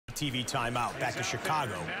TV timeout. Back to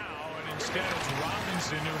Chicago. Now, and instead it's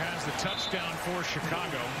Robinson who has the touchdown for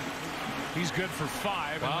Chicago. He's good for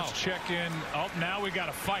 5. Wow. And let's check in. Oh, now we got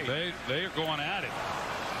a fight. They are going at it.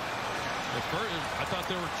 At first, I thought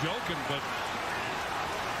they were joking, but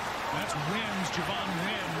that's Wims, Javon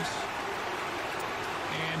Wims,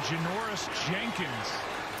 and Janoris Jenkins,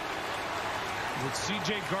 with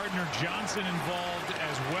C.J. Gardner-Johnson involved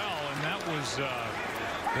as well, and that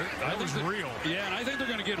was real. Yeah, and I think they're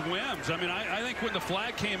going to get Wims. I mean, I think when the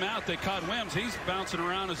flag came out, they caught Wims. He's bouncing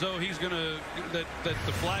around as though he's going to that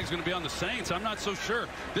the flag's going to be on the Saints. I'm not so sure.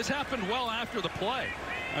 This happened well after the play.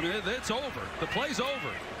 I mean, it's over. The play's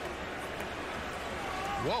over.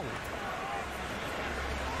 Whoa.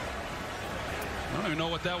 I don't even know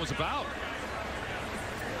what that was about.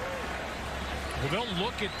 Well, they'll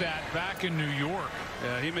look at that back in New York.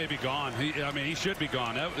 Yeah, he may be gone. I mean, he should be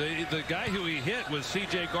gone. The guy who he hit was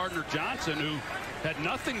C.J. Gardner-Johnson, who had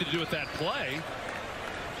nothing to do with that play.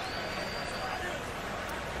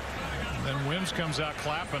 And then Wims comes out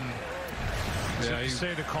clapping. Yeah, you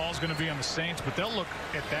say the call's going to be on the Saints, but they'll look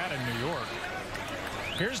at that in New York.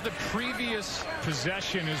 Here's the previous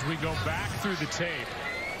possession as we go back through the tape.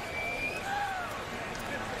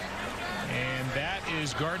 And that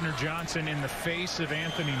is Gardner-Johnson in the face of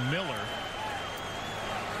Anthony Miller.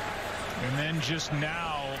 And then just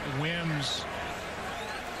now, Wims.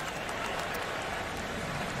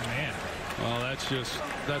 Man. Well, that's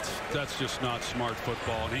just not smart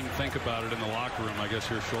football. And he can think about it in the locker room, I guess,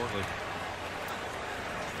 here shortly.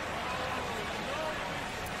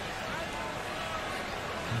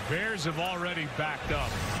 The Bears have already backed up,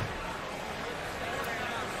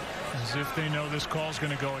 as if they know this call's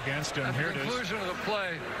going to go against them. Here it is. Conclusion of the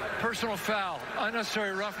play, personal foul,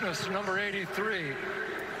 unnecessary roughness, number 83.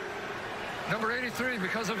 Number 83,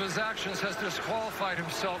 because of his actions, has disqualified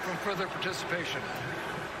himself from further participation.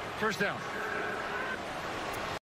 First down.